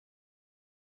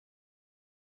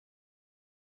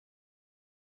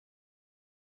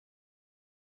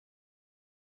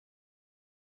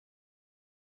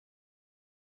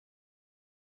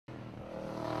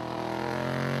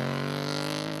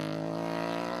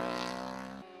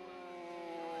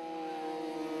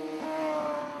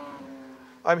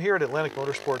I'm here at Atlantic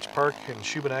Motorsports Park in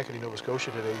Shubenacadie, Nova Scotia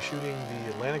today, shooting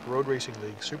the Atlantic Road Racing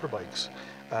League Superbikes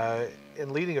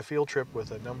and leading a field trip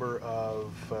with a number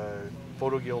of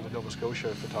Photo Guild of Nova Scotia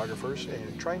photographers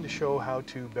and trying to show how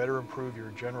to better improve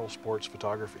your general sports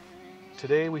photography.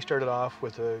 Today we started off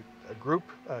with a group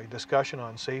discussion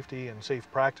on safety and safe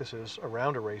practices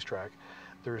around a racetrack.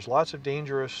 There's lots of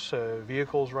dangerous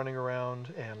vehicles running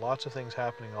around and lots of things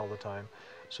happening all the time.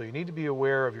 So you need to be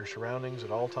aware of your surroundings at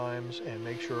all times and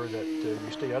make sure that you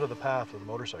stay out of the path of the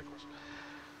motorcycles.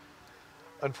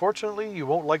 Unfortunately, you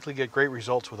won't likely get great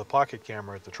results with a pocket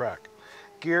camera at the track.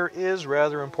 Gear is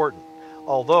rather important,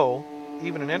 although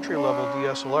even an entry-level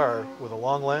DSLR with a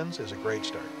long lens is a great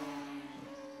start.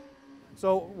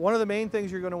 So one of the main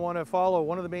things you're going to want to follow,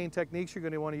 one of the main techniques you're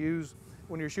going to want to use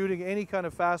when you're shooting any kind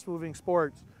of fast-moving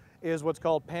sports is what's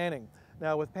called panning.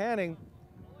 Now with panning,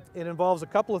 it involves a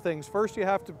couple of things. First, you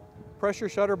have to press your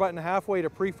shutter button halfway to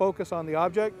pre-focus on the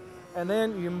object, and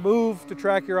then you move to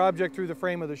track your object through the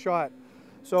frame of the shot.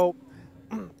 So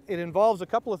it involves a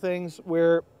couple of things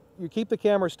where you keep the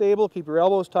camera stable, keep your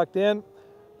elbows tucked in,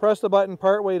 press the button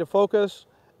partway to focus,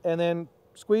 and then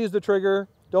squeeze the trigger.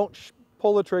 Don't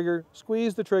pull the trigger,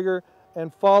 squeeze the trigger,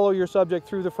 and follow your subject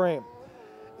through the frame.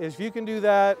 If you can do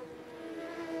that,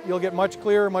 you'll get much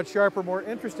clearer, much sharper, more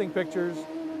interesting pictures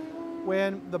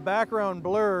when the background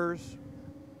blurs,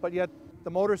 but yet the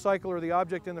motorcycle or the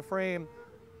object in the frame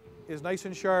is nice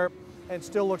and sharp and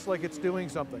still looks like it's doing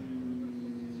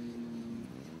something.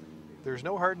 There's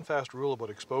no hard and fast rule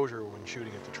about exposure when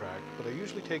shooting at the track, but I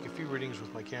usually take a few readings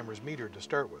with my camera's meter to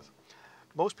start with.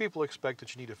 Most people expect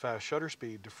that you need a fast shutter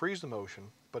speed to freeze the motion,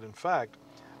 but in fact,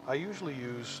 I usually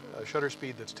use a shutter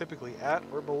speed that's typically at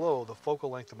or below the focal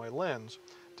length of my lens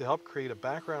to help create a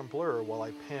background blur while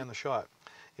I pan the shot.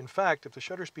 In fact, if the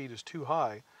shutter speed is too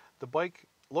high, the bike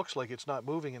looks like it's not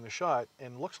moving in the shot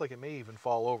and looks like it may even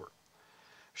fall over.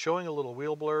 Showing a little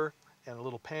wheel blur and a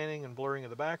little panning and blurring of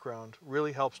the background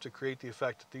really helps to create the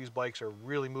effect that these bikes are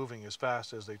really moving as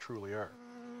fast as they truly are.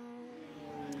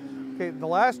 Okay, the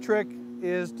last trick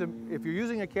is to, if you're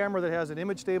using a camera that has an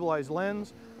image stabilized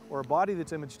lens or a body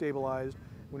that's image stabilized,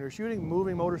 when you're shooting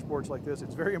moving motorsports like this,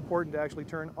 it's very important to actually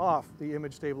turn off the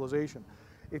image stabilization.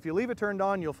 If you leave it turned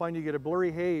on, you'll find you get a blurry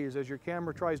haze as your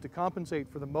camera tries to compensate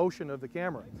for the motion of the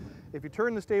camera. If you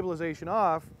turn the stabilization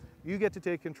off, you get to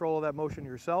take control of that motion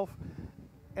yourself,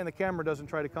 and the camera doesn't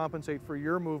try to compensate for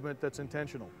your movement that's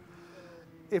intentional.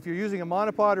 If you're using a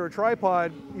monopod or a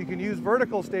tripod, you can use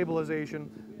vertical stabilization.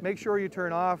 Make sure you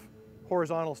turn off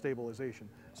horizontal stabilization.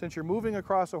 Since you're moving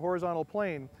across a horizontal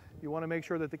plane, you want to make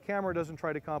sure that the camera doesn't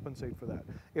try to compensate for that.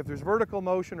 If there's vertical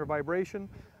motion or vibration,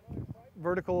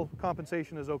 vertical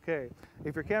compensation is okay.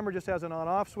 If your camera just has an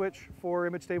on-off switch for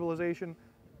image stabilization,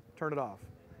 turn it off.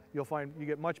 You'll find you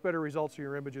get much better results in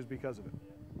your images because of it.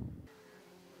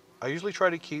 I usually try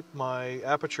to keep my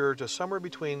aperture to somewhere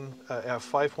between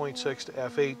f5.6 to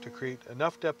f8 to create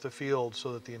enough depth of field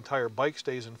so that the entire bike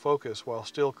stays in focus while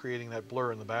still creating that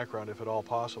blur in the background if at all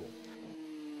possible.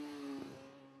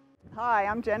 Hi,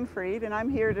 I'm Jen Freed and I'm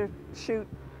here to shoot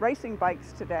racing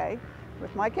bikes today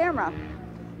with my camera.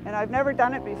 And I've never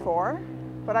done it before,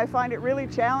 but I find it really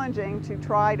challenging to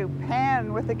try to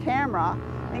pan with the camera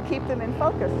and keep them in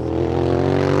focus.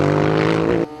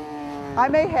 I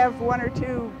may have one or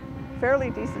two fairly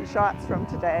decent shots from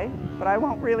today, but I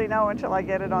won't really know until I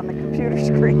get it on the computer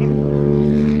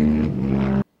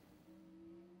screen.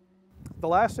 The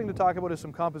last thing to talk about is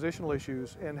some compositional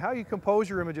issues, and how you compose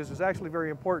your images is actually very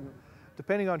important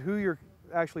depending on who you're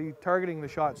actually targeting the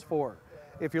shots for.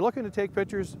 If you're looking to take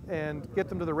pictures and get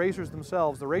them to the racers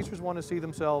themselves, the racers want to see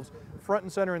themselves front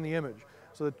and center in the image.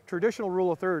 So the traditional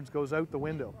rule of thirds goes out the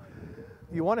window.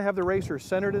 You want to have the racer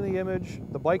centered in the image,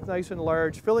 the bike nice and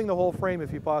large, filling the whole frame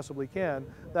if you possibly can.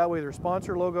 That way their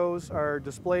sponsor logos are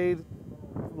displayed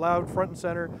loud front and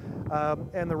center,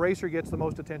 and the racer gets the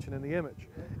most attention in the image.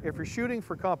 If you're shooting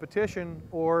for competition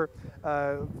or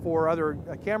for other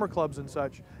camera clubs and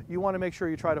such, you want to make sure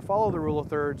you try to follow the rule of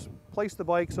thirds, place the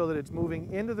bike so that it's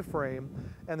moving into the frame,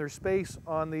 and there's space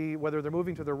on the, whether they're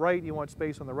moving to the right, you want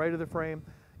space on the right of the frame.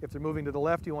 If they're moving to the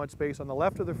left, you want space on the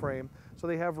left of the frame so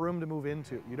they have room to move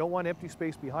into. You don't want empty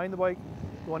space behind the bike,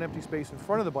 you want empty space in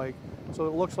front of the bike so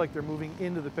it looks like they're moving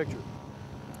into the picture.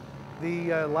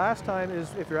 The last time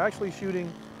is if you're actually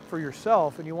shooting for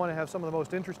yourself and you want to have some of the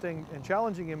most interesting and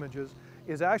challenging images,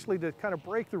 is actually to kind of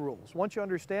break the rules. Once you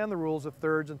understand the rules of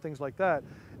thirds and things like that,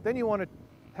 then you want to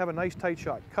have a nice tight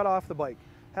shot, cut off the bike,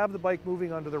 have the bike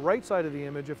moving onto the right side of the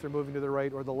image if they're moving to the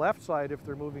right, or the left side if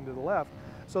they're moving to the left,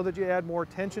 so that you add more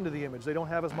tension to the image. They don't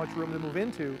have as much room to move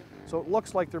into, so it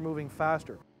looks like they're moving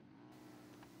faster.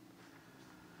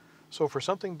 So for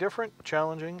something different,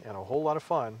 challenging, and a whole lot of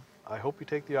fun, I hope you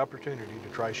take the opportunity to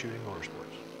try shooting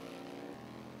motorsports.